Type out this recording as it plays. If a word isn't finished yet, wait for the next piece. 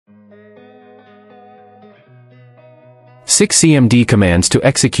6 CMD commands to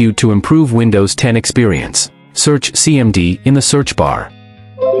execute to improve Windows 10 experience. Search CMD in the search bar.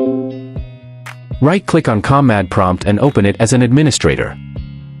 Right-click on Command Prompt and open it as an administrator.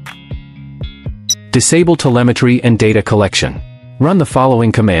 Disable telemetry and data collection. Run the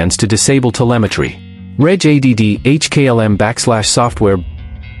following commands to disable telemetry. regadd HKLM /software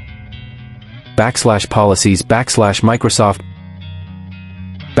 /policies /Microsoft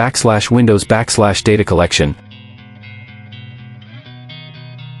 /Windows /DataCollection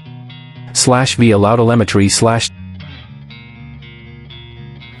 /v AllowTelemetry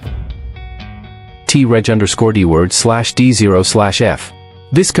 /t_reg_d_f.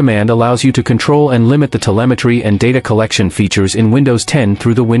 This command allows you to control and limit the telemetry and data collection features in Windows 10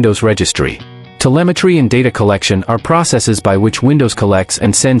 through the Windows registry. Telemetry and data collection are processes by which Windows collects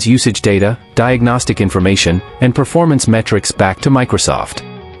and sends usage data, diagnostic information, and performance metrics back to Microsoft.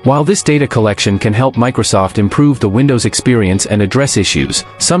 While this data collection can help Microsoft improve the Windows experience and address issues,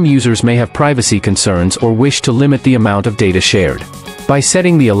 some users may have privacy concerns or wish to limit the amount of data shared. By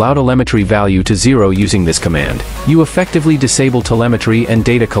setting the AllowTelemetry value to 0 using this command, you effectively disable telemetry and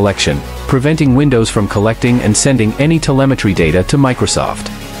data collection, preventing Windows from collecting and sending any telemetry data to Microsoft.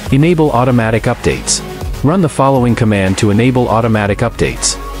 Enable automatic updates. Run the following command to enable automatic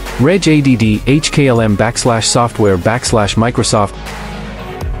updates. regadd HKLM /software /Microsoft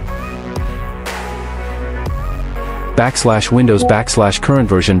 /Windows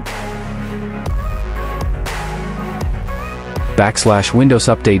 /CurrentVersion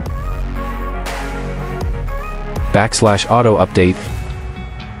 /WindowsUpdate /AutoUpdate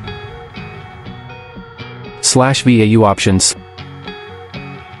 /VAUOptions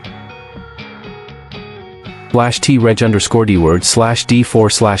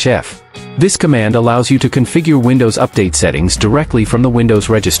 /t_reg_d_d4/f. This command allows you to configure Windows Update settings directly from the Windows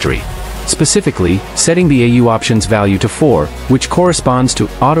registry. Specifically, setting the AUOptions value to 4, which corresponds to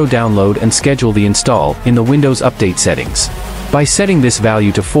auto-download and schedule the install in the Windows Update settings. By setting this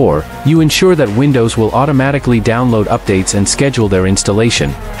value to 4, you ensure that Windows will automatically download updates and schedule their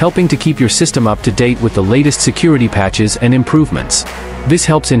installation, helping to keep your system up to date with the latest security patches and improvements. This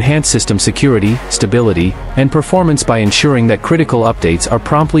helps enhance system security, stability, and performance by ensuring that critical updates are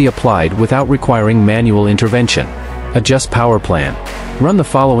promptly applied without requiring manual intervention. Adjust power plan. Run the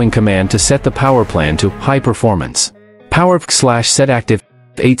following command to set the power plan to high performance. powercfg/setactive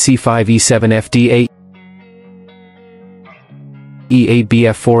 8C5E7FD8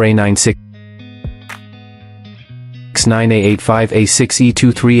 E8BF4A96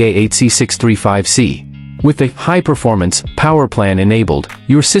 9A85A6E23A8C635C. With the high-performance power plan enabled,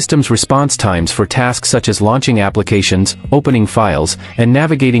 your system's response times for tasks such as launching applications, opening files, and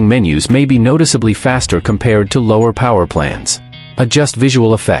navigating menus may be noticeably faster compared to lower power plans. Adjust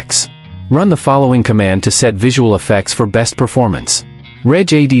visual effects. Run the following command to set visual effects for best performance.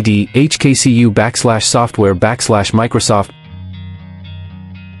 regadd HKCU /software /Microsoft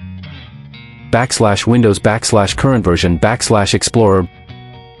 /Windows /CurrentVersion /Explorer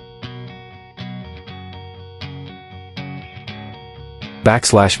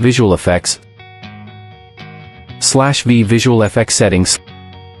 /VisualEffects /v VisualFXSetting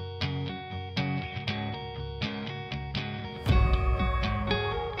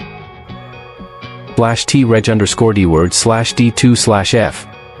 /t_reg_d_d2/f.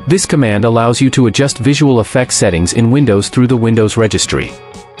 This command allows you to adjust visual effects settings in Windows through the Windows registry.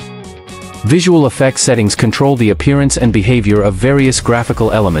 Visual effects settings control the appearance and behavior of various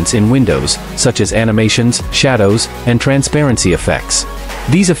graphical elements in Windows, such as animations, shadows, and transparency effects.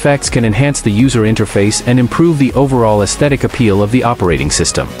 These effects can enhance the user interface and improve the overall aesthetic appeal of the operating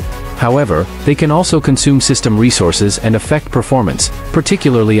system. However, they can also consume system resources and affect performance,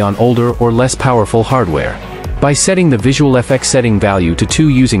 particularly on older or less powerful hardware. By setting the VisualFXSetting value to 2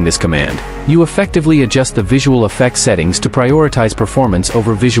 using this command, you effectively adjust the visual effects settings to prioritize performance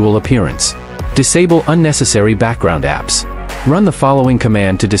over visual appearance. Disable unnecessary background apps. Run the following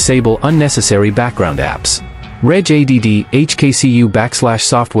command to disable unnecessary background apps. regadd HKCU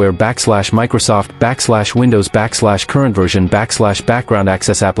 /software /Microsoft /Windows /CurrentVersion /background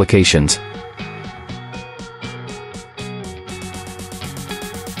access applications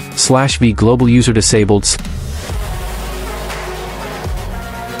 /v global user disabled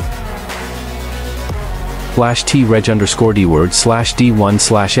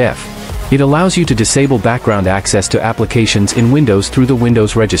 /t_reg_d_d1/f. It allows you to disable background access to applications in Windows through the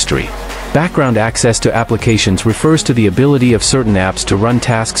Windows registry. Background access to applications refers to the ability of certain apps to run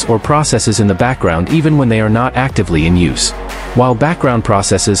tasks or processes in the background even when they are not actively in use. While background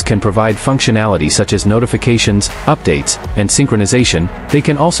processes can provide functionality such as notifications, updates, and synchronization, they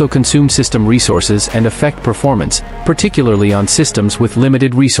can also consume system resources and affect performance, particularly on systems with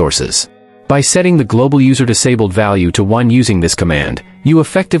limited resources. By setting the global user disabled value to 1 using this command, you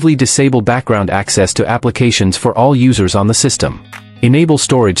effectively disable background access to applications for all users on the system. Enable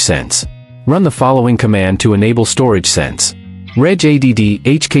storage sense. Run the following command to enable storage sense. regadd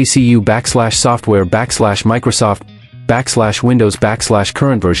HKCU /software /Microsoft /Windows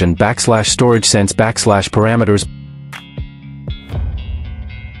 /CurrentVersion /storage sense /parameters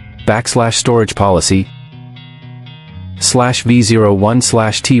 /storage policy /v01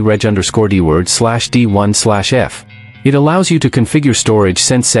 /t-reg_dword /d1 It allows you to configure storage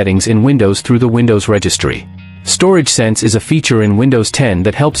sense settings in Windows through the Windows registry. Storage sense is a feature in Windows 10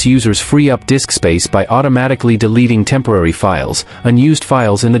 that helps users free up disk space by automatically deleting temporary files, unused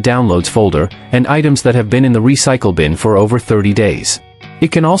files in the Downloads folder, and items that have been in the recycle bin for over 30 days.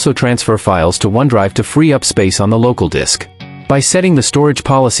 It can also transfer files to OneDrive to free up space on the local disk. By setting the storage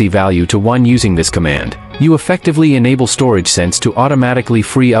policy value to 1 using this command, you effectively enable storage sense to automatically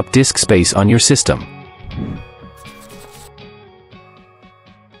free up disk space on your system.